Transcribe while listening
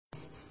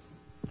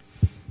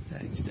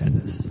Thanks,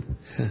 Dennis.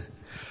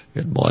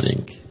 Good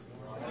morning.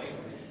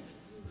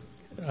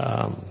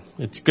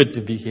 It's good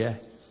to be here.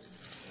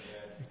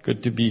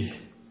 Good to be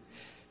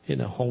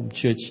in a home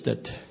church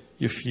that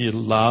you feel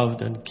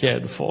loved and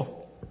cared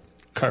for,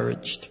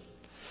 encouraged.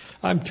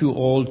 I'm too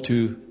old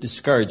to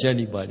discourage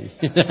anybody.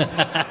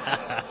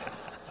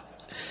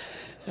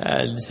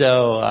 And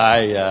so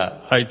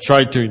I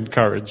try to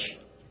encourage.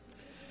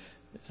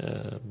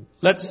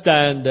 Let's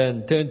stand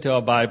and turn to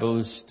our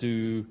Bibles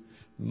to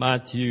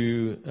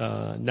Matthew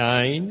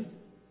 9.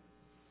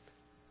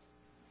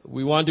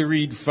 We want to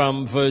read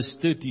from verse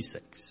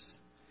 36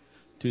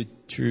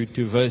 through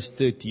to verse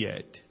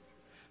 38.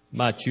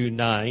 Matthew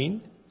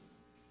 9.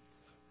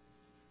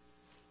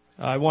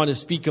 I want to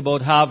speak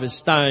about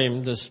harvest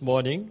time this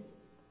morning.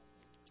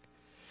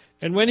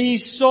 And when he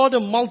saw the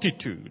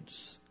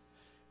multitudes,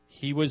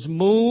 he was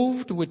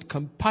moved with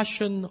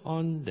compassion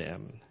on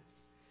them,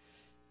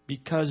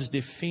 because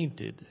they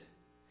fainted,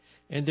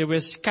 and they were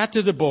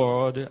scattered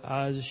abroad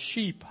as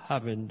sheep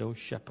having no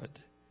shepherd.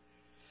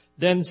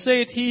 Then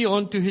said he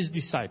unto his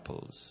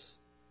disciples,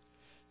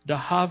 the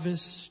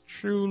harvest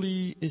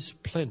truly is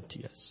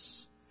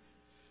plenteous,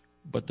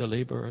 but the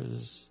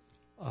laborers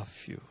are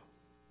few.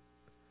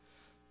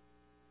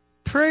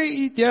 Pray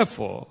ye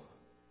therefore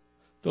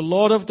the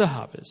Lord of the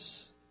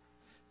harvest,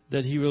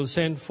 that he will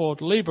send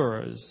forth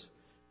laborers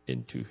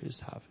into his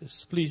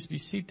harvest. Please be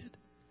seated.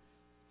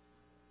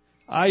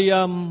 I'd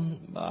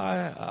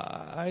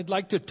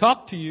like to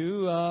talk to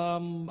you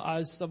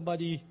as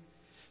somebody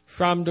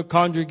from the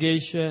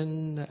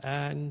congregation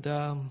and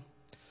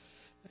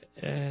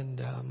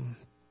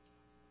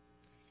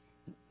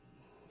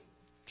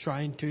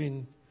trying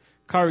to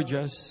encourage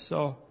us.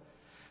 So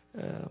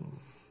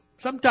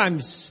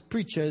sometimes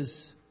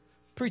preachers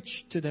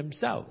preach to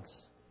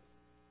themselves.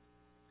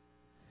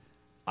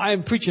 I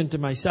am preaching to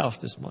myself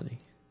this morning,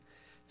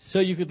 so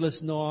you could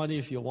listen on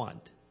if you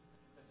want.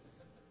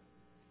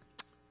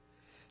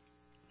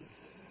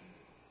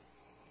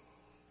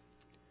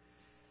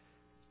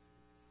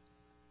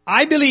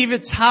 I believe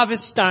it's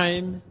harvest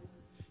time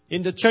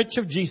in the Church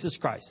of Jesus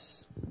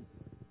Christ.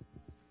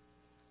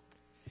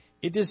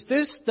 It is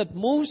this that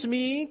moves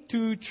me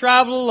to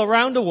travel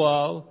around the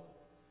world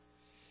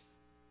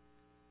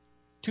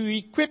to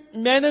equip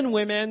men and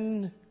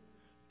women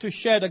to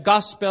share the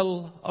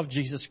gospel of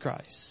Jesus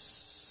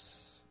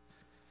Christ.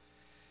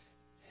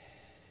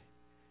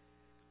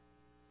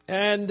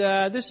 And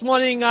this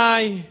morning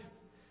I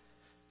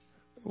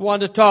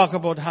want to talk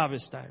about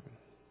harvest time.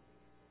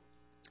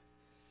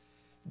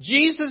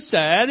 Jesus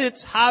said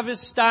it's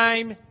harvest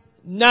time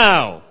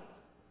now.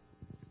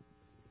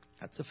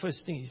 That's the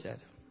first thing he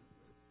said.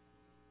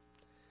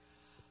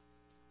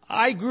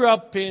 I grew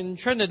up in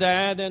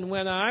Trinidad, and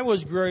when I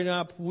was growing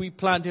up, we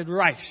planted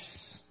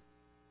rice.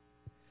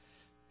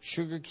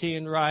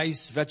 Sugarcane,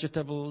 rice,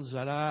 vegetables,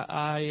 and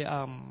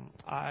I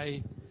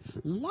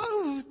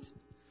loved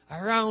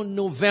around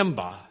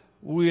November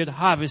we'd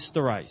harvest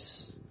the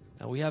rice.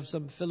 Now we have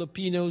some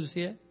Filipinos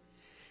here.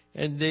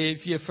 And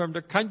if you're from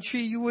the country,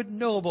 you would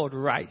know about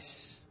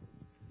rice.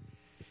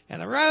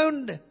 And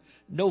around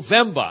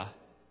November,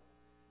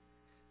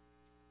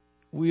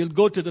 we'll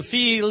go to the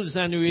fields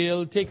and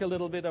we'll take a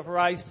little bit of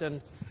rice and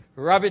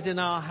rub it in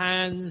our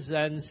hands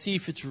and see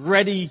if it's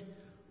ready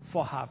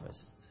for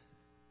harvest.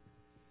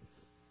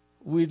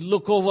 We'd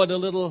look over the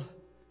little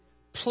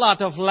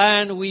plot of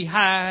land we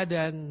had,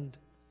 and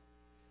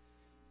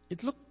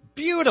it looked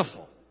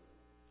beautiful,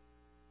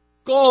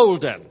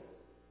 golden.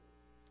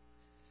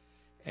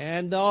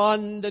 And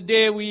on the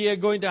day we are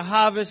going to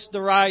harvest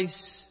the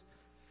rice,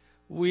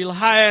 we'll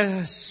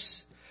hire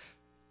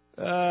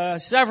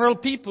several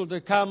people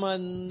to come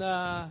and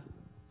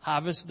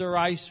harvest the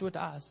rice with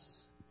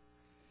us.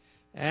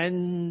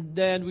 And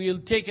then we'll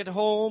take it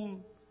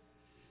home.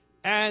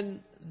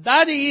 And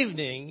that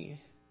evening,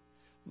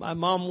 my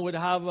mom would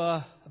have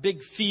a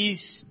big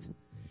feast.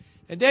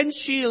 And then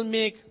she'll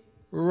make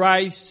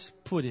rice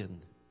pudding.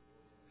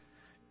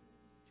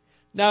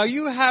 Now,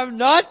 you have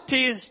not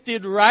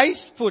tasted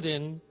rice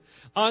pudding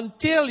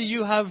until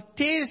you have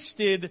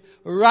tasted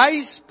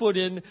rice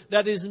pudding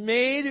that is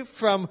made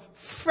from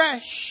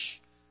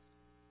fresh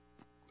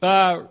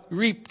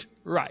reaped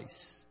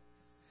rice.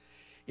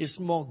 It's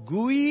more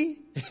gooey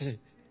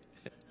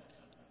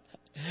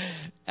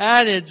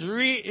and it's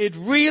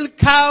real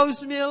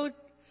cow's milk.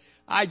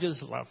 I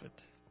just love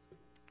it.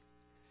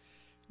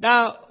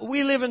 Now,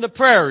 we live in the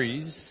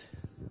prairies,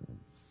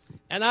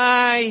 and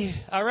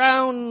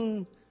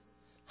around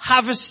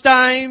harvest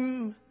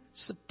time,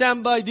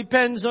 September, it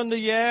depends on the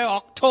year,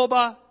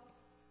 October,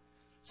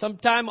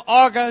 sometime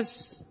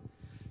August,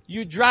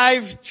 you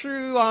drive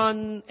through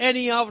on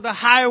any of the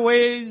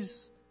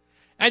highways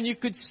and you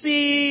could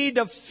see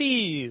the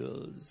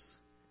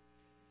fields,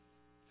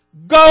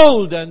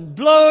 golden,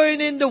 blowing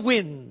in the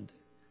wind.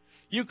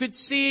 You could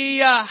see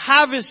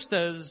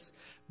harvesters,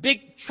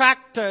 big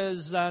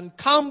tractors and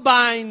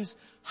combines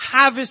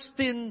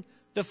harvesting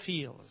the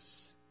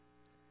fields.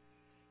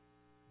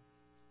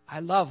 I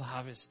love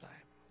harvest time.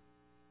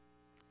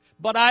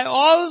 But I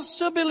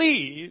also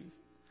believe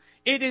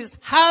It is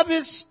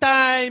harvest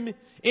time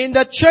in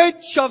the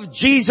Church of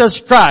Jesus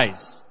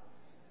Christ.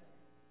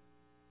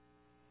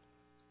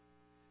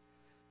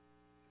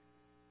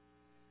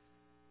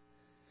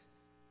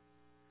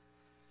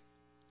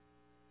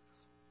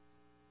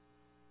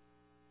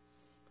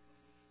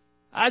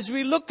 As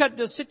we look at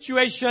the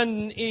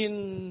situation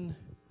in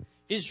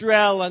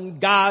Israel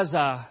and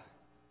Gaza,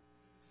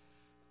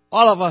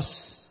 all of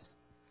us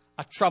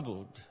are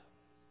troubled.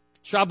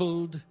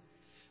 Troubled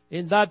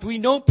in that we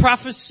know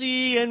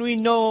prophecy and we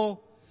know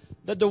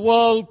that the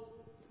world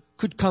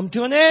could come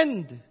to an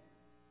end.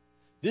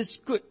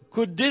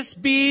 Could this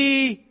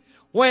be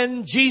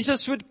when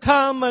Jesus would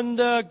come and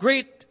a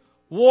great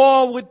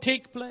war would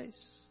take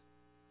place?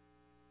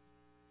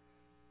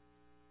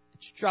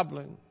 It's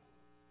troubling.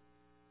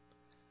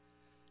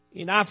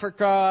 In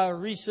Africa,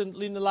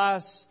 recently in the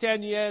last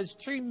 10 years,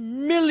 3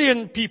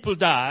 million people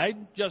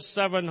died. Just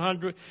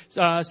 700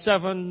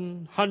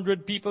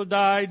 people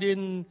died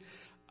in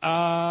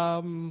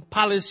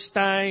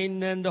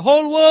Palestine, and the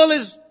whole world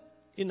is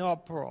in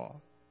uproar.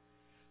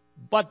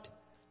 But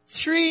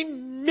 3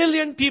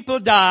 million people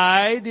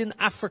died in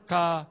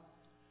Africa,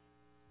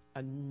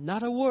 and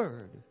not a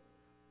word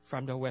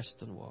from the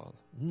Western world.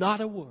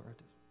 Not a word.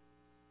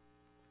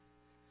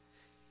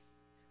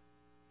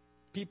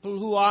 People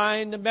who are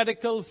in the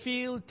medical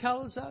field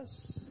tells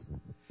us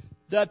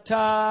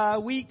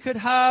that we could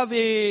have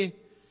a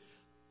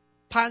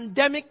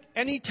pandemic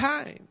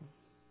anytime.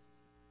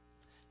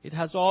 It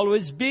has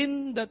always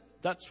been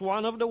that's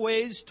one of the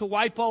ways to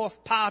wipe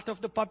off part of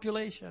the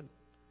population.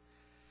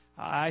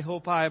 I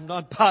hope I am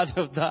not part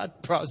of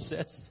that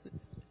process.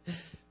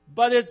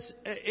 But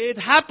it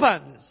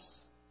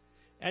happens.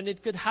 And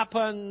it could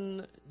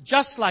happen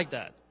just like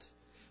that.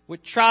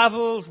 With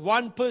travel,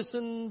 one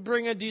person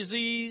bring a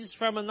disease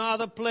from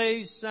another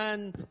place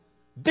and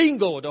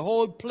bingo, the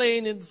whole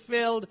plane is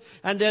filled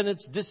and then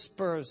it's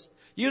dispersed.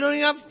 You don't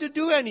have to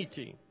do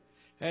anything.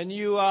 And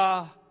you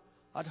are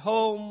at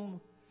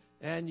home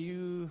and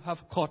you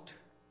have caught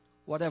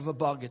whatever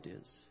bug it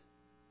is.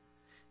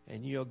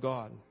 And you're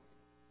gone.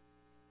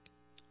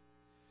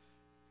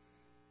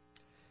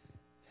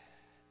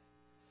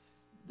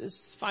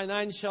 This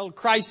financial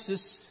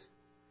crisis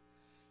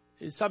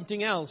is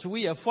something else.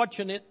 We are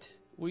fortunate.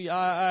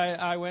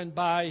 I went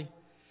by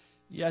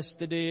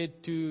yesterday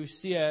to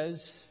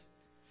Sears,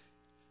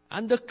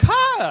 and the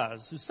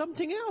cars is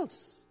something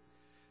else.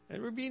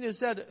 And Rubina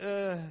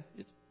said,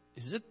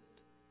 is it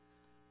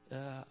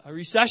a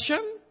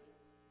recession?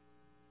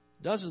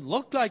 Doesn't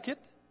look like it.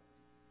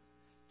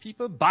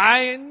 People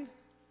buying.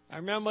 I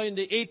remember in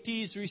the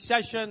 80s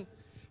recession,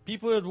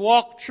 people would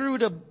walk through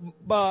the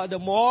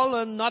mall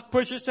and not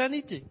purchase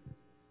anything.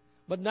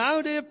 But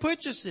now they are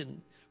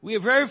purchasing. We are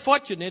very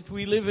fortunate.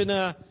 We live in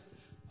a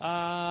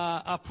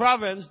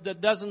province that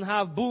doesn't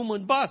have boom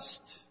and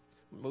bust.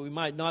 We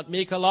might not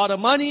make a lot of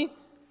money,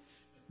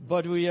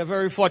 but we are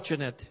very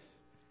fortunate.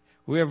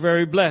 We are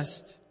very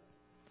blessed.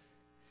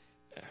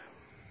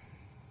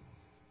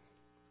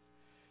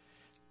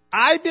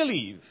 I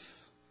believe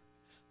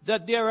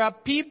that there are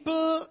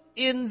people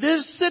in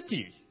this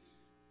city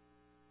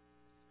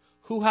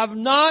who have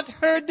not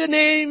heard the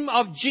name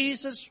of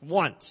Jesus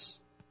once.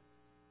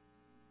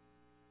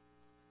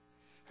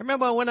 I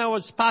remember when I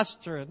was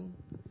pastoring,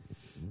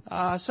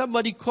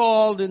 somebody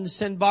called in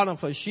St.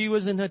 Boniface. She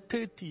was in her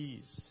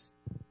 30s.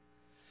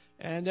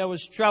 And there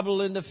was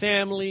trouble in the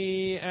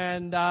family.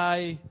 And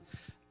I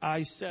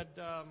said,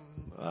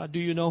 do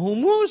you know who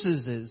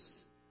Moses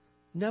is?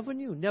 Never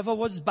knew. Never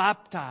was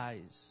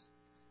baptized.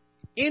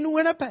 In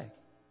Winnipeg.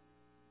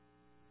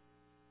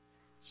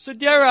 So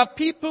there are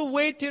people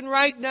waiting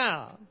right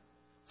now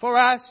for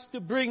us to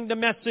bring the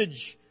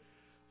message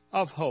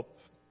of hope.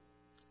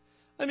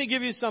 Let me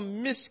give you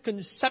some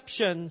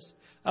misconceptions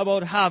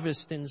about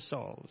harvesting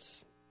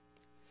souls.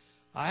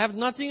 I have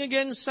nothing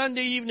against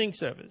Sunday evening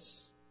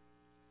service.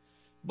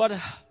 But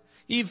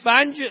we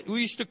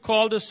used to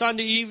call the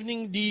Sunday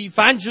evening the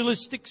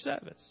evangelistic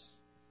service.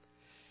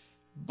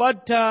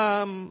 But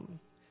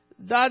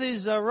that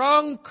is a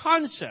wrong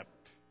concept.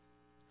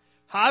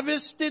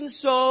 Harvesting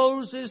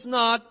souls is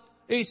not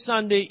a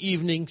Sunday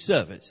evening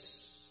service.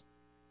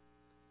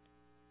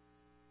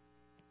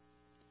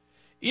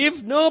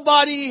 If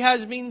nobody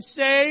has been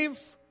saved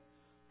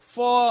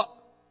for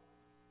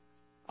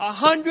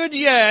 100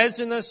 years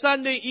in a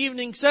Sunday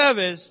evening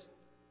service,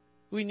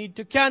 we need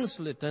to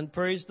cancel it. And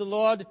praise the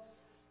Lord,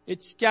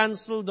 it's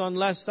canceled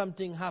unless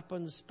something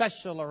happens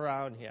special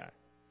around here.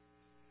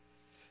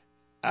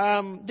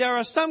 There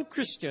are some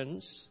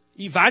Christians,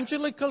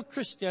 evangelical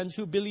Christians,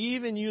 who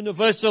believe in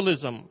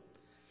universalism.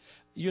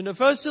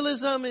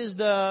 Universalism is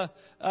the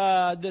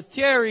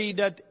theory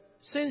that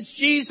since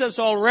Jesus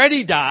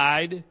already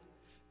died,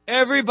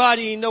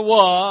 everybody in the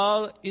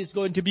world is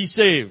going to be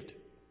saved.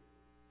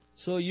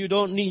 So you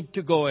don't need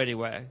to go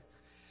anywhere.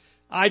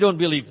 I don't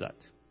believe that.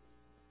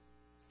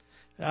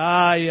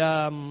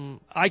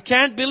 I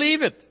can't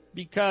believe it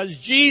because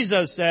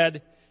Jesus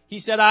said,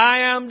 I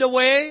am the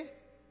way,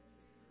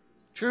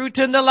 truth,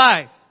 and the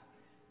life.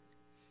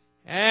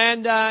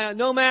 And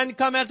no man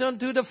cometh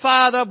unto the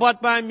Father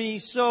but by me.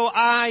 So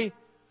I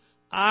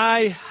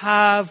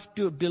have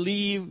to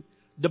believe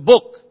the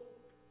book.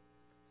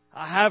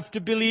 I have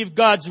to believe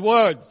God's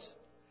words.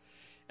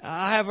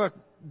 I have a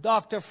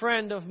doctor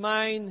friend of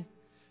mine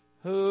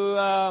who,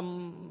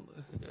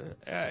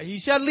 he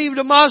said, leave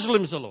the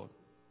Muslims alone.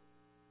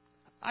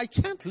 I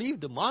can't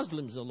leave the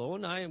Muslims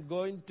alone. I am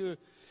going to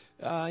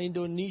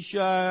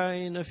Indonesia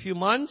in a few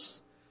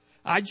months.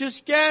 I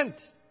just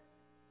can't.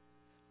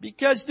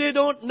 Because they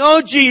don't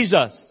know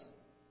Jesus.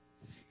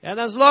 And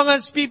as long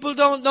as people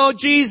don't know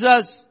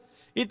Jesus,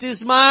 it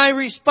is my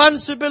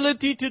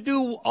responsibility to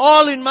do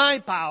all in my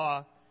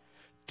power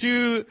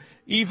to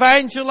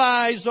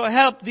evangelize or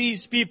help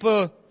these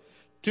people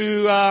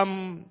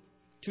to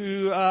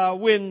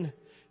win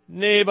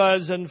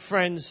neighbors and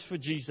friends for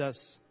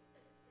Jesus.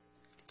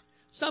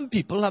 Some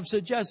people have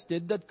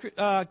suggested that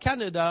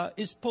Canada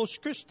is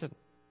post-Christian.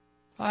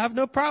 I have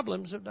no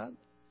problems with that.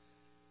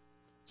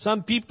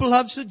 Some people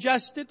have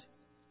suggested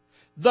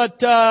that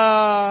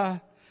the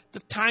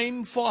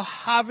time for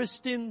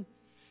harvesting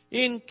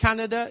in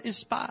Canada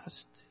is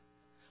past.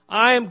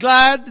 I am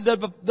glad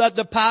that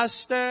the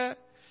pastor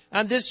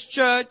and this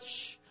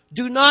church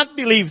do not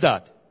believe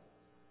that.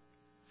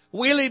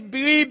 We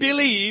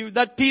believe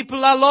that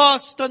people are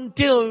lost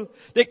until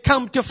they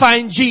come to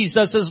find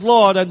Jesus as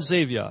Lord and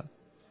Savior.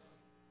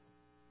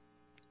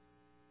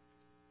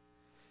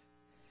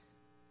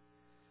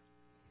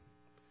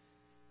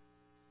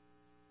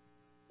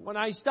 When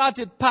I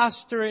started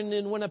pastoring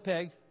in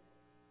Winnipeg,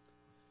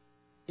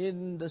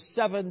 in the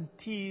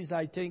 70s,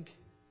 I think,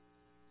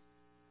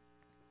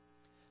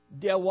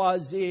 there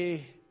was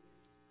a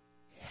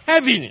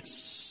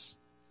heaviness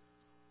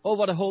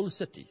over the whole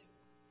city.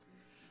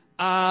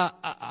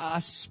 A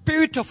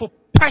spirit of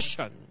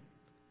oppression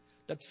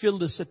that filled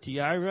the city.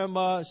 I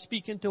remember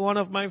speaking to one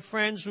of my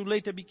friends who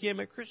later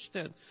became a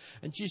Christian.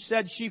 And she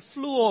said she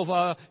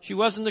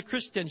wasn't a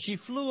Christian, she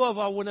flew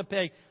over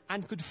Winnipeg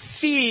and could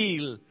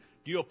feel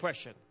the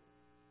oppression.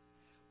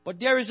 But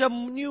there is a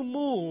new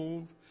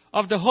move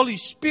of the Holy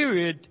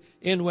Spirit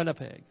in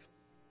Winnipeg.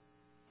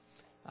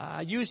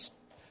 You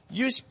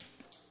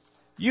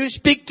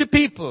speak to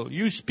people,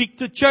 you speak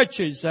to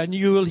churches, and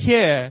you will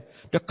hear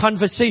the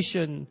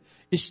conversation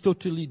is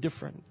totally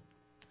different.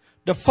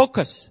 The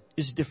focus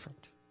is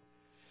different.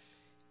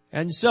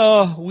 And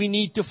so we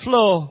need to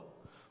flow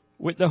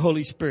with the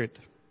Holy Spirit.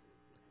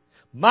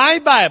 My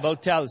Bible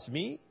tells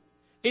me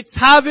it's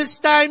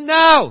harvest time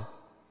now.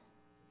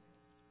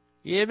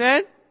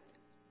 Amen?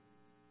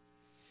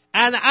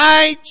 And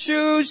I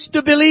choose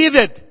to believe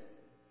it.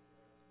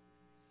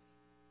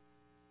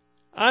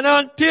 And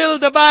until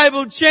the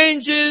Bible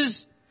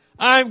changes,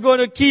 I'm going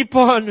to keep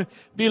on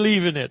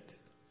believing it.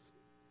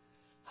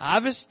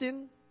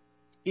 Harvesting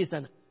is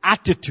an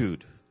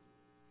attitude.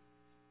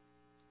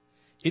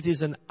 It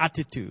is an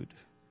attitude.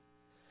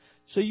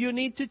 So you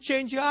need to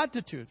change your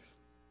attitude.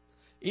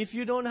 If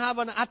you don't have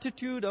an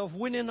attitude of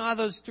winning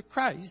others to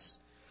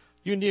Christ,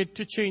 you need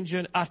to change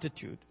your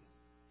attitude.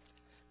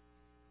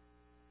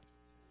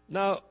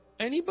 Now,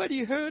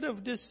 anybody heard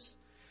of this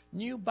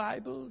new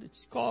Bible?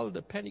 It's called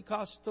the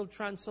Pentecostal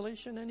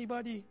Translation.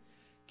 Anybody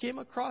came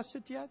across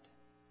it yet?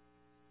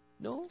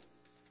 No?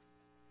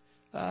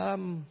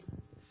 Turn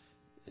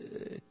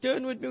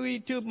with me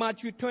to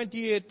Matthew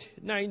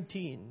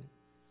 28:19.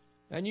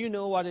 And you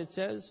know what it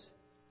says.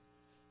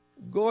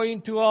 Go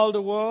into all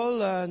the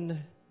world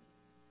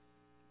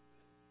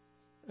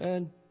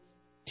and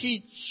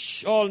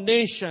teach all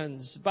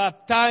nations,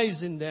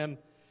 baptizing them.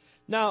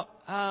 Now,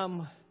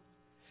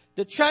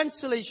 the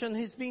translation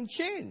has been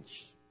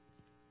changed.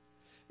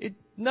 It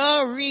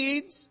now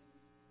reads,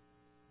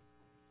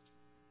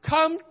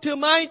 come to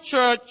my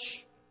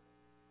church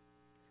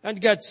and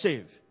get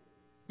saved.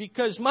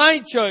 Because my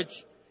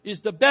church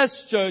is the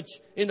best church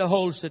in the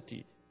whole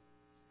city.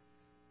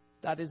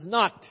 That is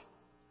not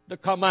the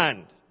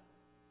command.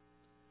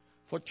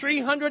 For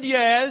 300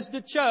 years,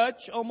 the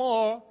church or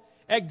more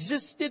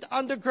existed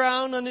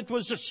underground, and it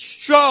was a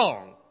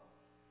strong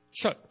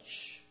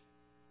church.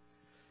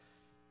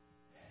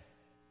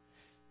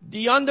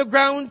 The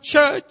underground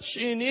church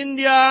in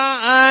India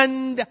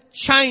and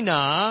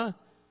China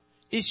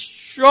is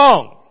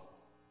strong.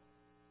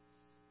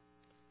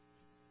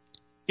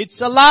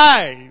 It's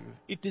alive.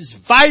 It is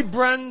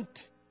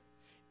vibrant.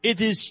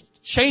 It is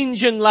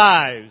changing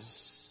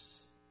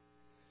lives.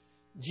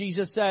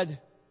 Jesus said,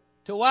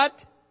 to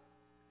what?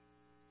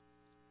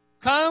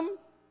 Come.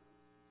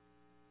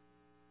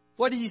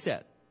 What did he say?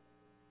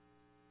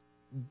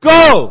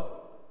 Go.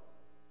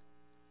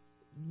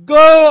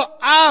 Go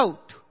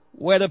out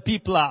where the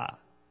people are.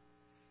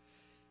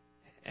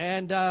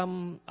 And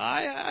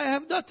I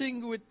have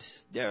nothing with,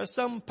 there are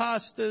some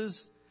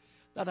pastors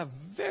that are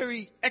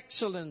very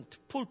excellent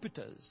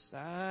pulpiters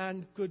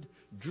and could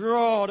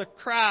draw the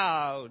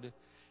crowd,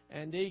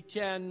 and they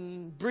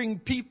can bring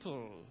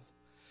people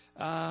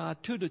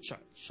to the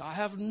church. I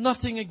have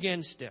nothing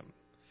against them.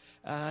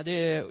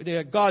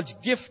 They're God's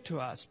gift to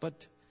us,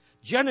 but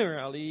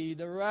generally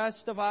the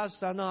rest of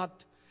us are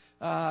not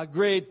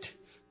great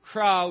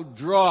crowd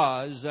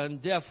draws,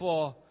 and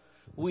therefore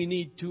we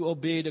need to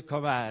obey the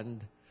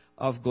command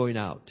of going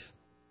out.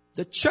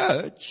 The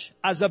church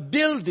as a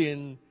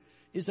building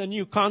is a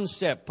new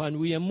concept, and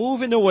we are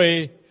moving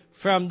away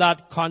from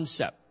that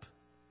concept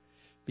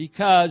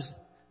because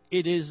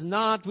it is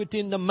not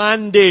within the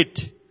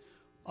mandate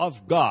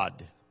of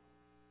God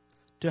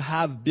to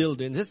have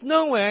buildings. There's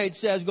nowhere it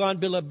says go and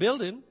build a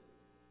building.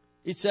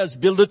 It says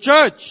build a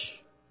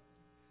church.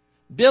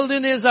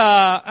 Building is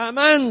a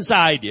man's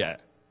idea.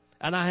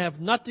 And I have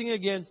nothing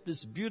against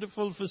this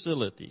beautiful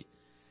facility.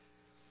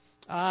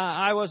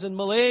 I was in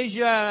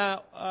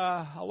Malaysia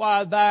a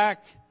while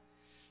back,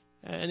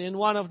 and in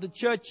one of the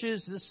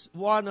churches,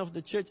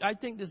 I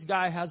think this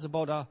guy has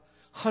about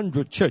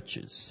 100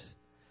 churches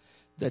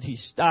that he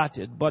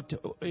started. But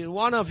in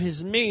one of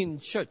his main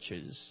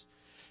churches,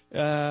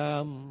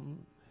 Sunday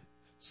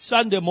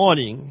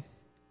morning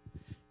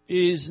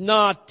is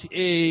not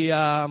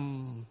a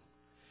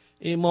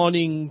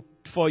morning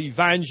for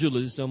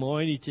evangelism or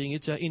anything.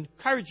 It's an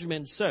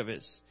encouragement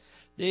service.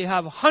 They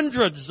have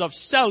hundreds of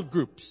cell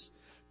groups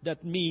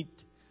that meet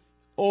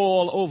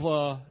all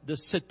over the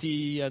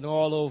city and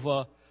all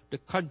over the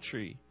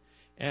country.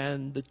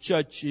 And the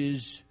church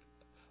is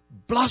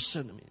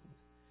blossoming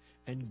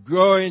and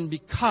growing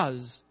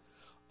because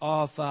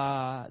of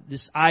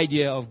this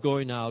idea of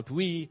going out.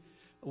 We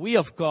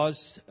of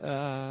course,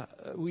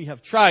 we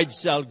have tried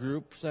cell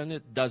groups, and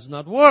it does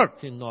not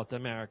work in North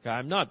America.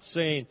 I'm not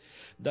saying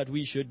that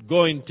we should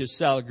go into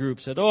cell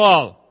groups at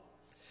all.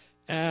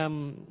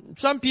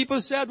 Some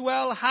people said,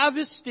 well,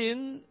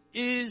 harvesting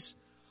is,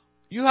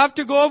 you have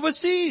to go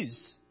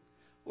overseas.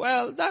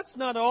 Well, that's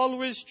not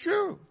always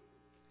true.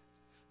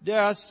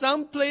 There are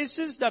some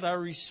places that are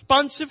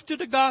responsive to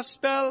the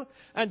gospel,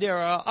 and there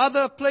are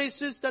other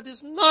places that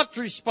is not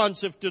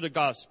responsive to the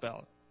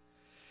gospel.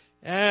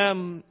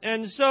 And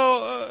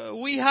so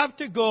we have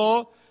to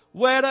go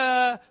where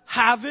the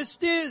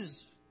harvest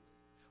is,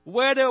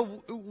 where the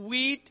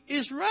wheat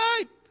is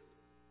ripe,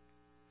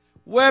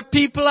 where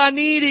people are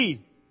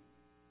needy.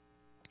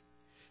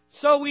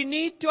 So we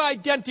need to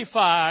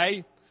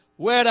identify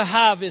where the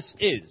harvest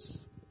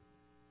is.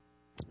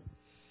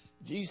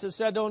 Jesus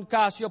said, don't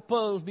cast your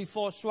pearls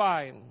before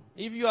swine.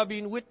 If you have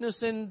been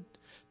witnessing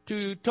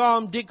to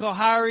Tom, Dick, or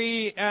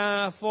Harry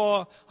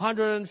for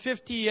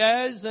 150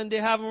 years and they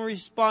haven't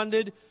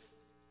responded,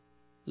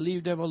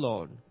 leave them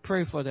alone.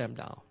 Pray for them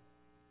now.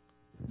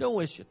 Don't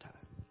waste your time.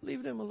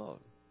 Leave them alone.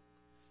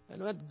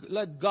 And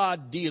let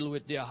God deal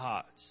with their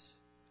hearts.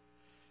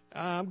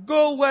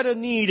 Go where the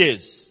need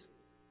is.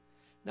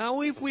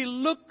 Now, if we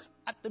look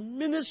at the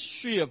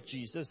ministry of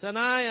Jesus, and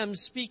I am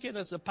speaking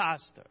as a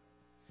pastor,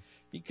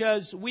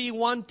 because we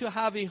want to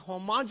have a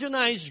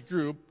homogenized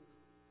group.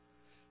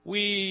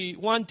 We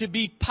want to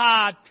be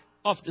part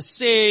of the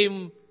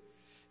same,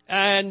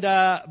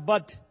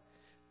 but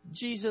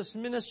Jesus'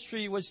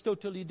 ministry was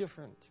totally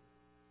different.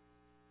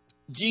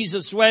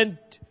 Jesus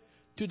went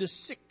to the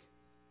sick,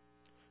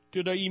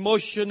 to the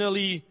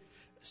emotionally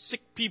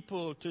sick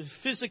people, to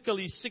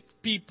physically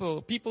sick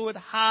people, people with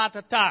heart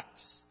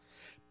attacks,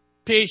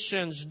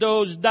 patients,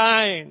 those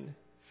dying,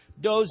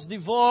 those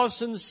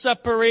divorced and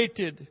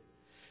separated.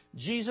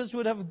 Jesus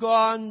would have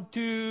gone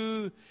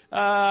to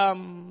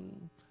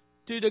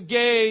the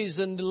gays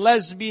and the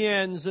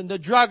lesbians and the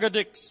drug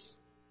addicts.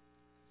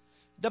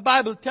 The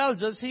Bible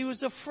tells us he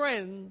was a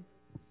friend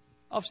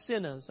of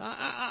sinners.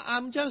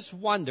 I'm just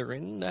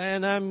wondering,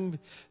 and I'm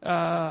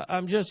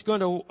just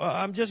going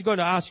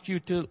to ask you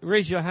to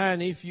raise your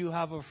hand if you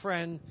have a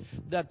friend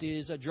that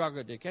is a drug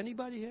addict.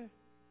 Anybody here?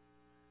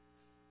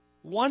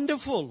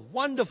 Wonderful,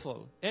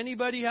 wonderful.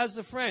 Anybody has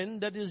a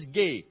friend that is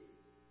gay?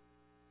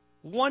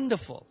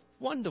 Wonderful,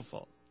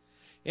 wonderful.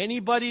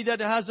 Anybody that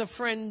has a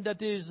friend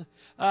that is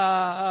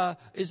a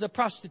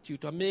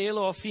prostitute, a male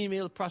or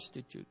female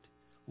prostitute?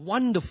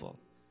 Wonderful.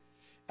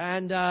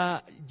 And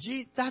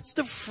that's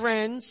the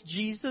friends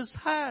Jesus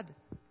had.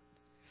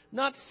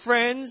 Not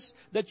friends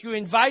that you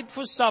invite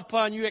for supper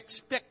and you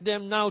expect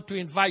them now to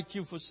invite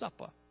you for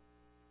supper.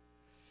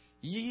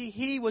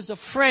 He was a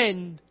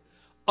friend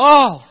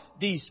of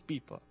these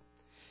people.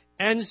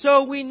 And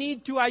so we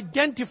need to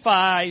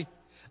identify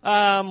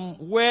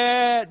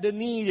where the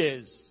need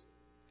is.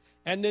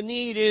 And the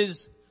need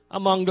is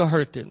among the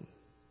hurting.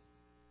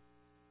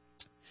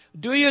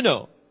 Do you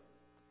know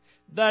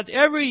that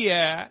every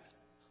year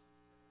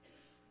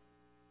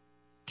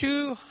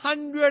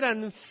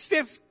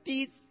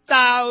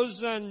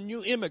 250,000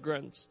 new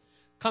immigrants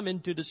come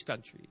into this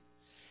country,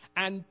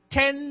 and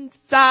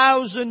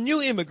 10,000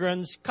 new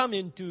immigrants come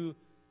into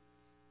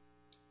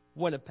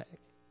Winnipeg?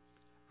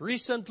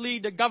 Recently,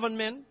 the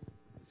government,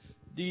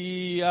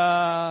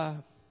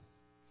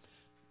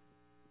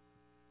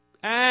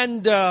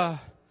 a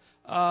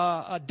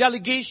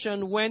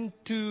delegation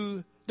went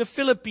to the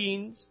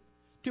Philippines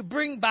to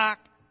bring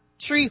back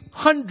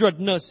 300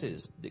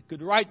 nurses. They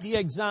could write the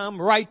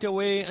exam right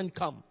away and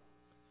come.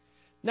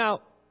 Now,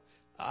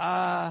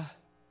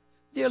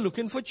 they're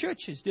looking for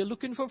churches. They're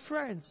looking for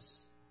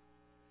friends.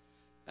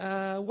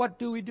 What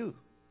do we do?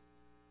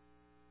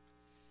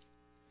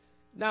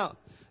 Now,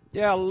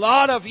 There are a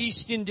lot of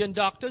East Indian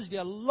doctors. There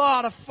are a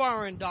lot of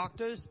foreign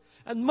doctors.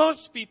 And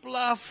most people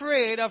are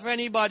afraid of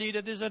anybody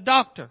that is a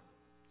doctor.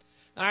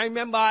 I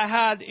remember I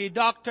had a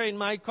doctor in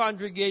my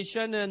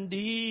congregation, and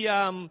he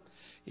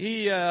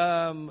is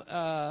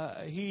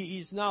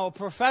now a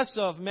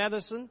professor of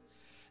medicine.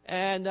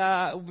 And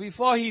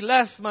before he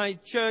left my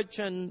church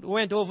and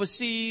went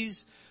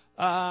overseas,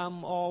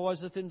 or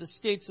was it in the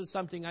States or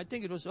something? I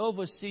think it was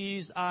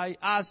overseas. I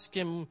asked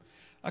him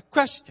a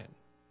question.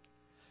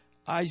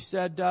 I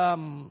said,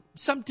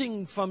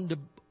 something from the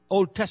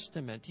Old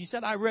Testament. He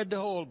said, I read the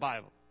whole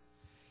Bible.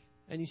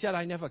 And he said,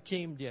 I never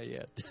came there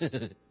yet.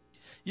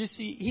 You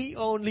see, he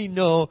only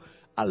knows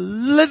a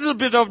little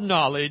bit of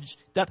knowledge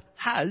that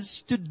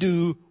has to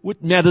do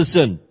with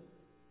medicine.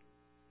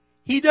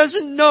 He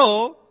doesn't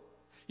know.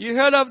 You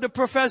heard of the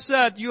professor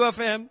at U of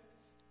M?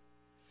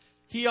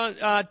 He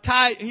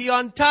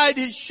untied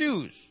his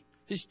shoes.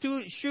 His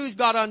two shoes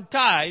got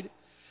untied,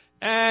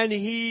 and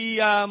he,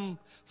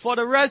 for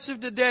the rest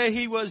of the day,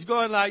 he was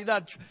going like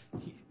that.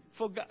 He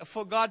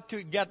forgot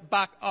to get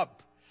back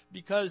up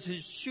because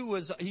his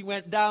shoe he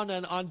went down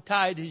and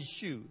untied his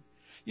shoe.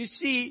 You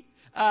see,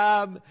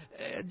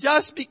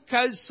 just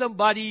because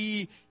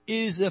somebody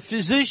is a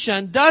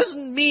physician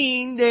doesn't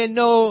mean they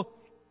know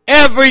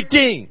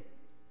everything.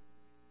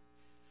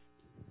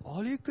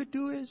 All you could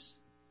do is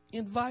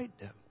invite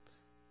them.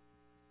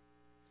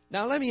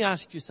 Now let me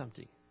ask you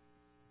something.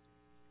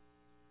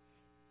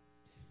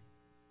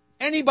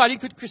 Anybody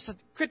could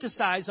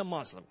criticize a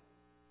Muslim.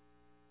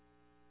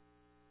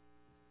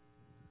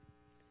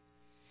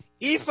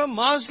 If a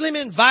Muslim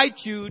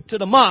invites you to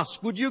the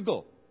mosque, would you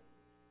go?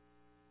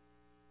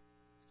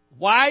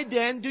 Why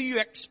then do you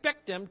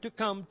expect them to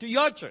come to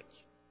your church?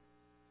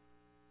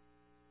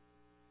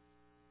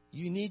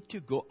 You need to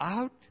go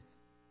out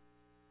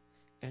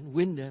and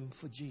win them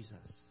for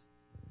Jesus.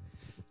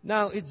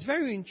 Now, it's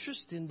very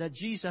interesting that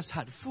Jesus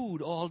had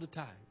food all the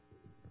time.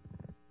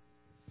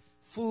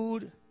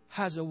 Food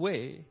has a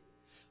way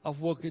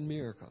of working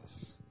miracles.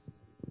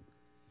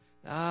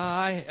 There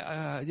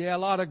are a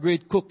lot of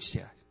great cooks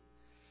here.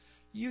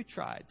 You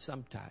try it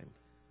sometime.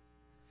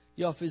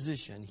 Your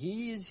physician,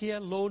 he is here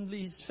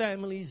lonely, his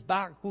family's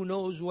back, who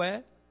knows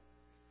where.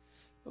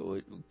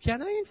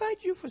 Can I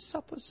invite you for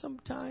supper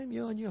sometime,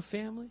 you and your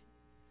family?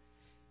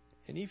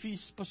 And if he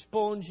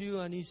postpones you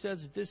and he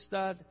says this,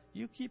 that,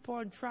 you keep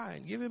on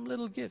trying. Give him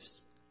little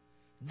gifts.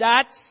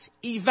 That's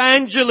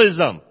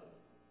evangelism.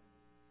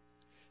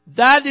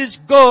 That is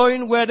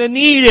going where the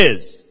need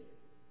is.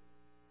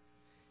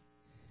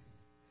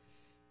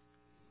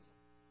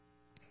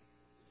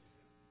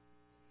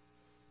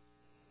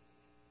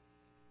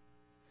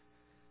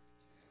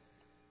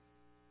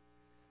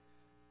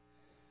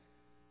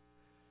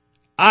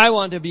 I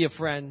want to be a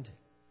friend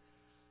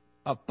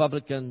of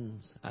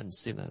publicans and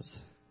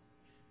sinners.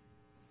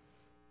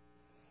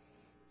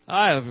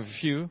 I have a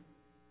few.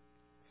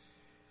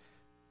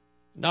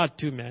 Not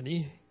too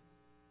many.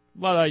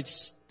 But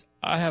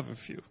I have a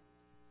few.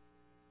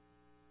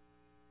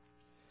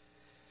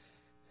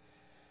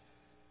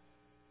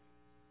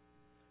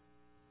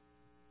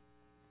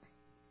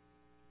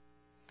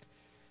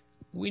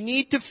 We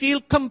need to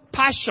feel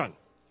compassion.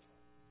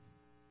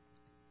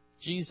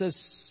 Jesus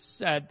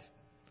said,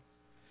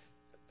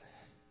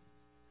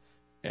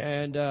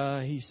 and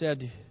he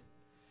said,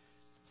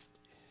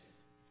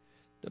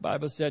 the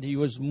Bible said he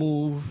was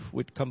moved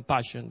with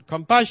compassion.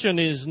 Compassion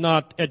is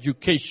not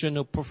education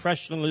or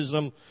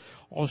professionalism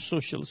or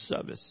social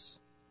service.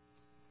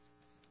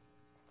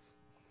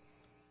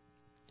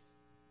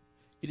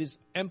 It is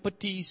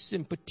empathy,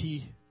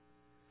 sympathy,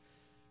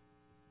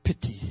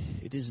 pity.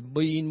 It is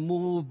being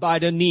moved by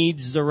the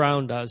needs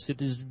around us.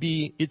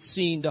 It's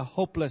seeing the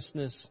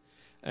hopelessness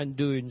and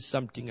doing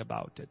something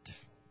about it.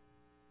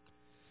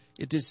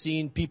 It is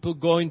seeing people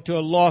going to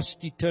a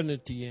lost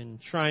eternity and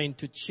trying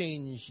to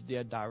change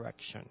their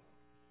direction.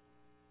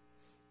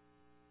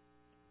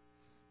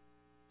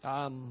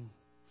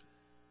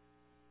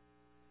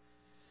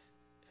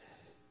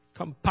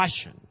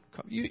 Compassion.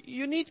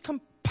 You need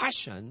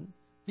compassion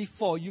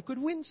before you could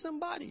win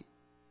somebody.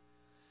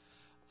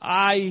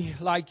 I,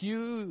 like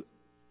you,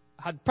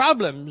 had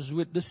problems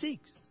with the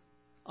Sikhs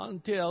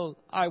until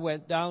I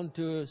went down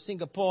to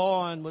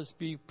Singapore and was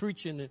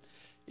preaching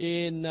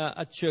in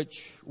a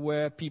church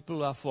where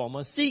people are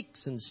former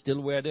Sikhs and still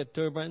wear their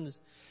turbans.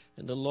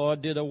 And the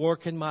Lord did a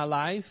work in my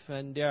life,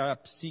 and there are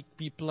Sikh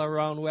people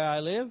around where I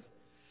live.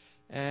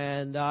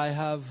 And I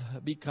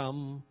have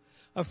become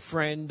a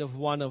friend of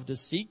one of the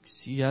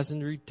Sikhs. He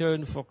hasn't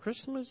returned for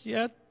Christmas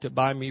yet to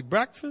buy me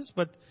breakfast,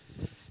 but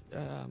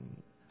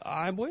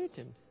I'm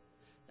waiting.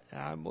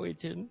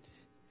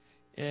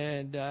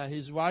 And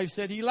his wife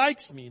said he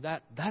likes me.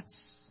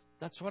 That's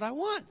what I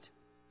want.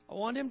 I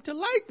want him to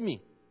like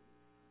me.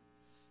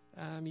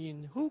 I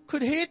mean, who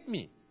could hate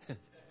me?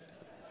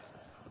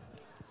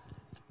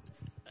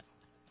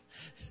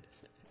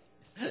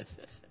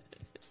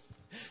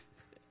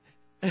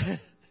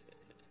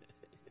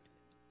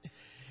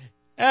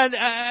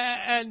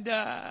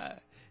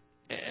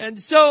 And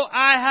so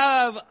I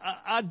have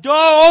a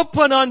door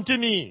open unto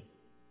me.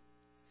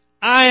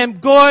 I am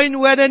going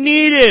where the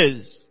need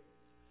is.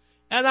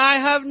 And I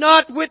have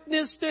not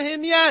witnessed to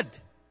him yet.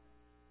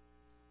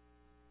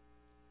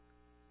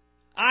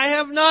 I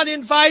have not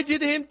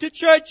invited him to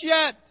church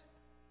yet.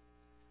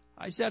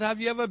 I said, have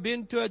you ever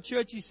been to a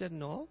church? He said,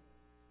 no.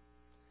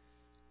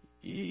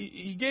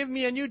 He gave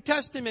me a New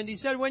Testament. He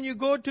said, when you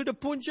go to the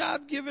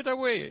Punjab, give it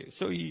away.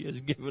 So he has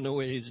given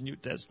away his New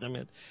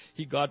Testament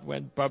he got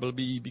when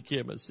probably he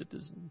became a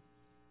citizen.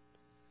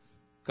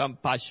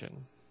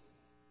 Compassion.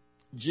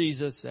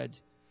 Jesus said,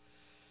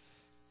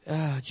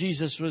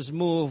 Jesus was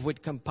moved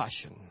with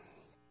compassion.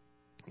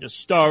 The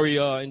story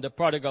in the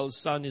prodigal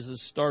son is a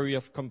story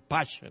of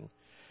compassion,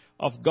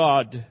 of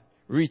God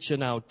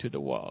reaching out to the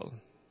world.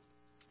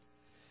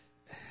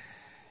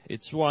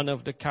 It's one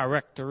of the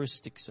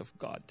characteristics of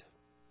God.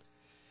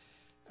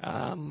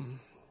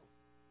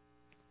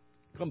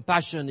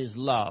 Compassion is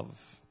love.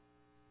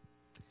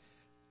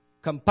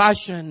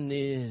 Compassion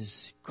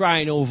is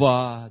crying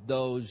over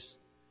those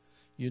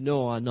you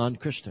know are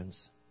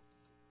non-Christians.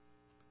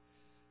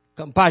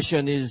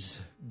 Compassion is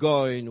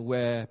going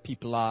where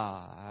people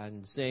are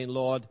and saying,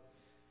 Lord,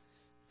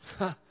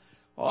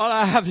 all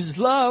I have is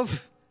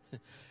love.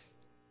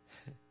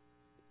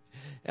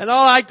 And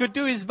all I could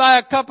do is buy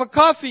a cup of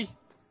coffee.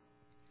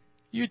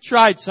 You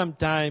tried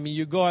sometime,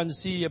 you go and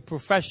see a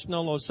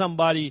professional or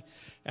somebody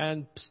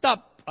and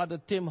stop at a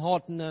Tim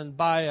Horton and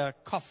buy a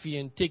coffee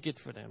and take it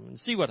for them and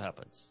see what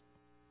happens.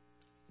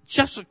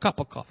 Just a cup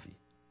of coffee.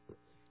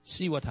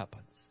 See what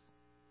happens.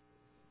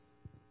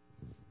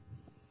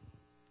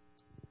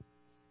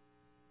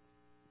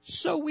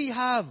 So we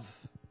have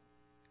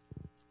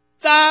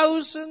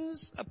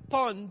thousands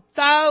upon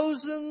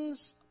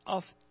thousands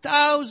of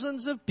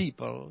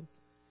people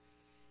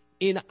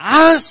in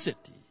our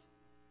city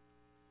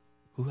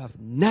who have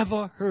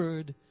never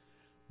heard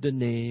the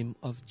name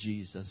of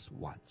Jesus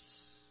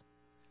once.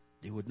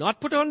 They would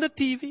not put on the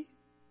TV.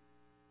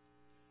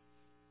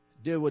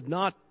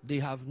 They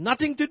have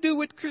nothing to do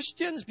with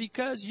Christians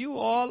because you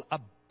all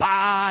are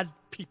bad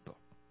people.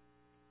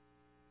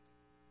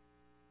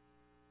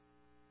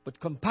 But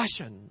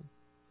compassion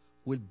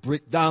will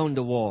break down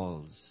the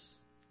walls.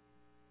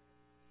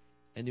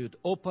 And it would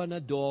open a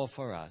door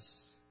for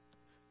us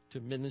to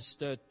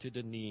minister to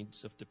the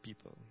needs of the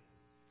people.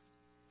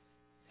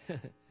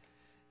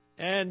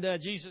 And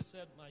Jesus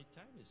said, my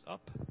time is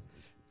up.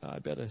 I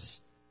better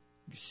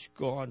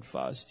go on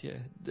fast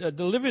here.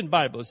 The Living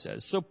Bible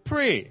says, so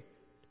pray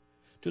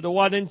to the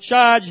one in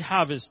charge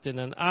harvesting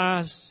and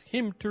ask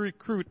him to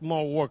recruit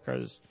more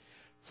workers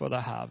for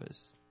the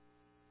harvest.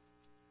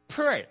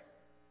 Pray.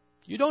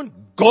 You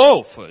don't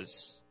go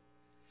first.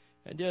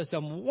 And there are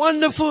some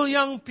wonderful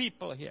young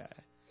people here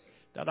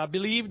that I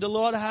believe the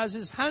Lord has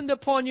his hand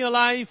upon your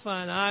life,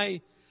 and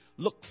I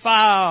look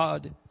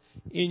forward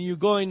in you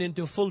going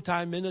into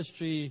full-time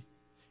ministry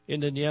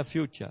in the near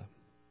future.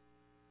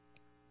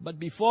 But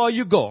before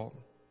you go,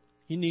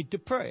 you need to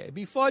pray.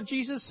 Before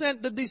Jesus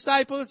sent the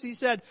disciples, he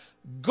said,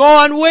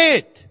 go and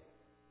wait.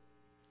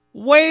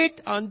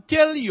 Wait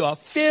until you are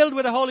filled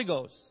with the Holy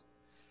Ghost.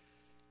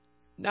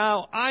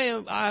 Now,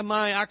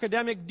 my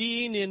academic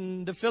dean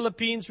in the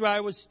Philippines where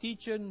I was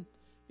teaching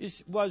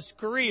was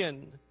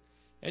Korean.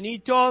 And he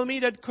told me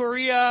that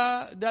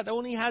Korea, that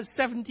only has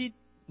 70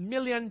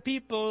 million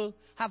people,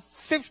 have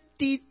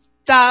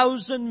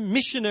 50,000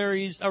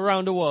 missionaries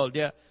around the world.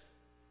 There are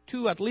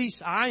two, at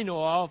least I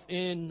know of,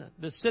 in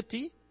the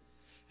city.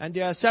 And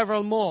there are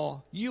several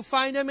more. You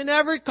find them in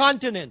every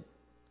continent,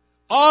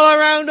 all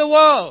around the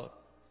world.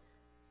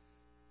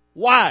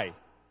 Why?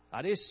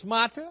 Are they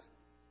smarter?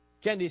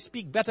 Can they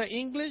speak better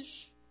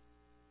English?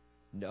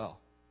 No.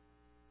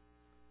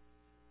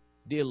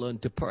 They learn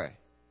to pray.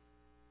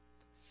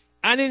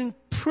 And in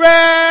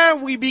prayer,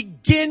 we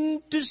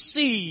begin to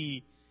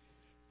see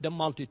the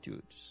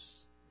multitudes.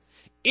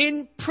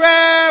 In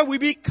prayer, we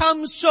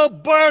become so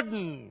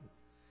burdened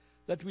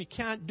that we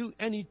can't do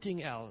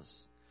anything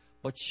else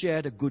but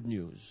share the good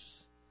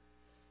news.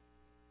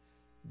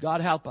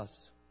 God help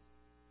us.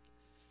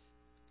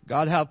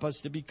 God help us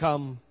to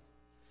become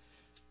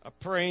a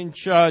praying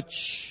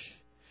church,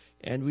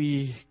 and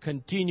we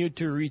continue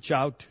to reach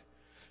out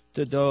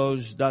to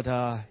those that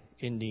are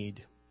in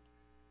need.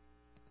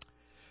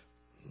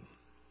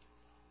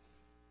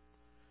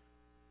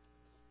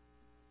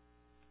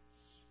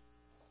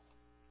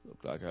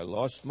 Look like I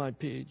lost my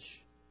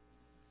page.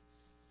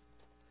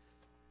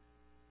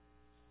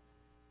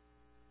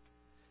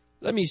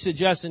 Let me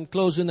suggest in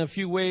closing a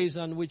few ways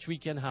on which we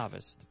can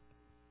harvest.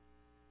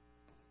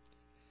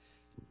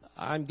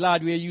 I'm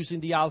glad we are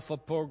using the Alpha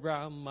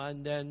program,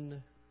 and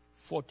then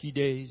 40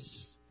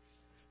 days,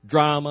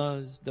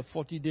 dramas, the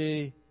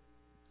 40-day,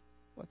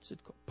 what's it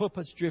called?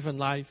 Purpose-driven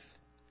life,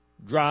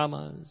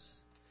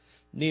 dramas,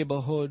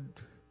 neighborhood,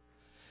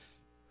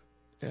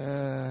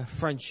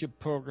 friendship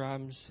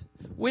programs.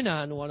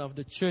 Winan, one of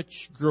the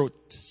church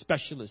growth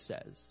specialists,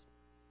 says,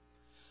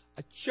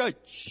 a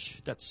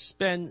church that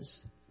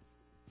spends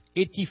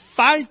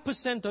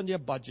 85% on their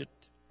budget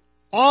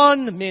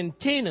on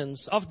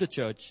maintenance of the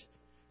church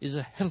is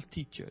a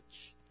healthy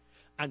church.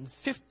 And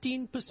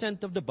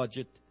 15% of the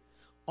budget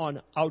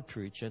on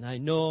outreach. And I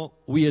know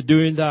we are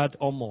doing that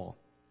or more.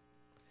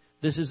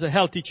 This is a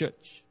healthy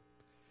church.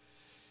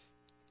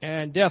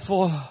 And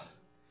therefore,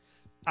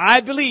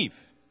 I believe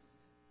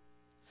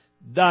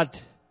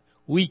that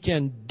we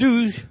can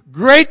do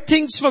great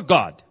things for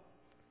God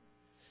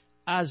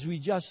as we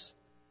just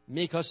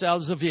make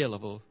ourselves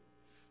available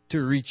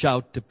to reach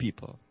out to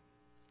people.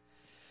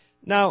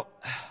 Now,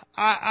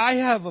 I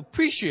have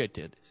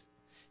appreciated,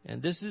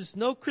 and this is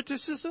no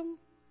criticism,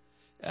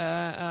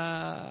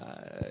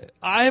 I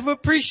have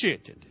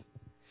appreciated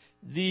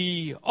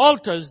the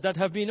altars that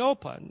have been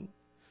opened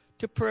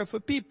to pray for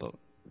people.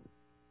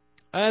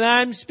 And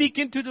I'm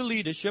speaking to the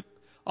leadership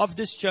of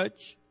this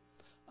church.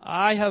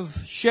 I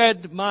have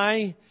shared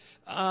my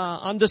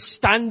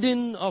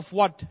understanding of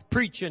what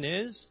preaching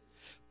is.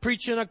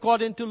 Preaching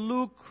according to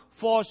Luke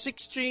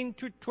 4:16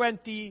 to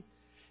 20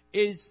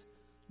 is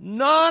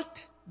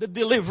not the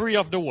delivery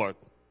of the word.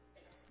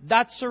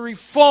 That's a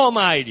reform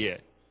idea.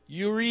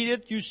 You read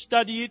it, you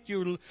study it,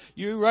 you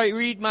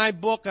read my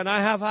book, and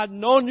I have had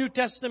no New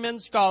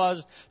Testament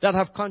scholars that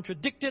have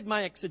contradicted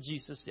my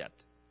exegesis yet.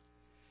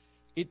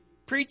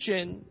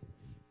 Preaching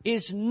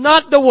is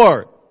not the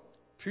word.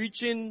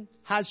 Preaching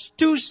has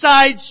two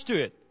sides to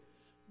it.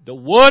 The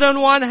word on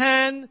one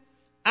hand,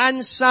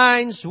 and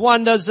signs,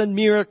 wonders, and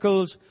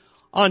miracles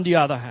on the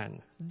other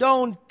hand.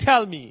 Don't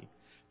tell me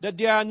that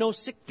there are no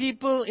sick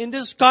people in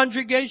this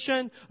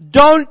congregation.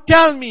 Don't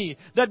tell me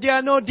that there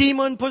are no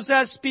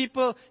demon-possessed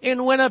people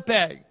in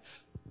Winnipeg.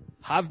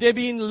 Have they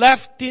been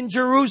left in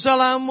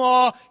Jerusalem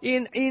or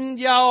in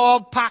India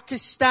or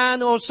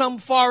Pakistan or some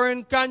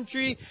foreign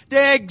country?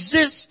 They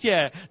exist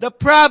here. The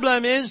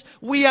problem is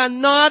we are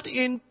not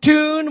in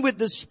tune with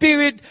the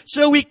Spirit,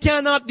 so we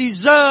cannot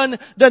discern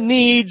the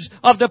needs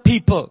of the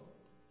people.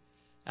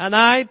 And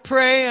I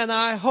pray and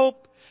I hope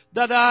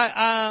that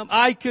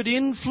I could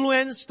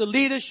influence the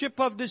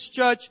leadership of this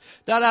church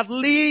that at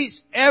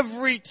least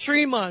every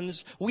 3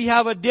 months we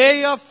have a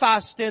day of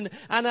fasting,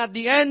 and at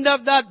the end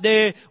of that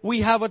day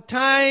we have a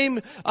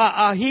time,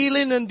 a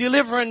healing and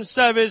deliverance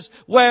service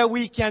where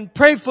we can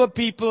pray for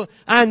people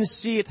and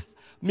see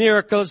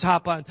miracles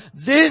happen.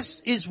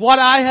 This is what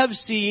I have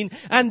seen,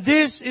 and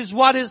this is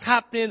what is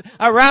happening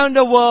around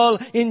the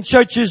world in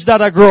churches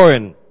that are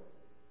growing.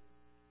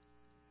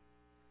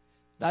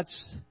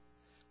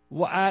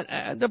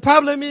 The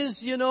problem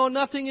is,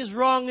 nothing is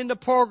wrong in the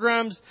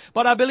programs,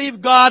 but I believe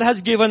God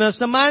has given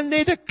us a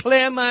mandate, a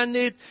clear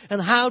mandate,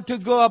 and how to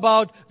go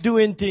about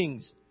doing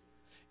things.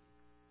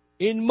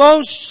 In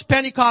most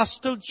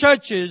Pentecostal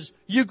churches,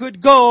 you could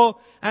go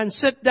and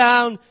sit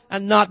down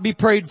and not be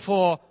prayed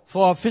for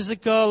a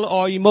physical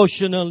or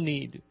emotional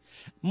need.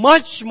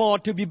 Much more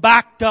to be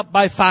backed up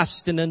by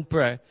fasting and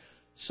prayer.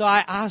 So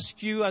I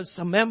ask you as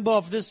a member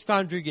of this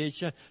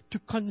congregation to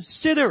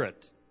consider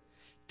it,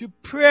 to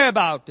pray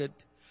about it,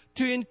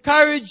 to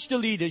encourage the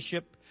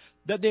leadership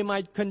that they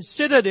might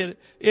consider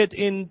it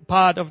in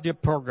part of their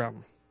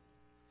program.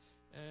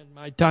 And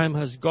my time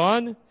has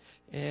gone,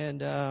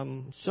 and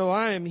so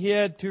I am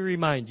here to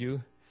remind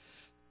you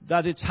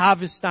that it's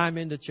harvest time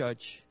in the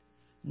church.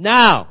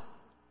 Now,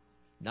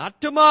 not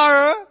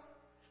tomorrow,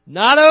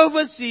 not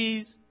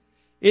overseas.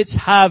 It's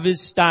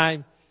harvest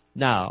time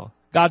now.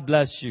 God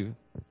bless you.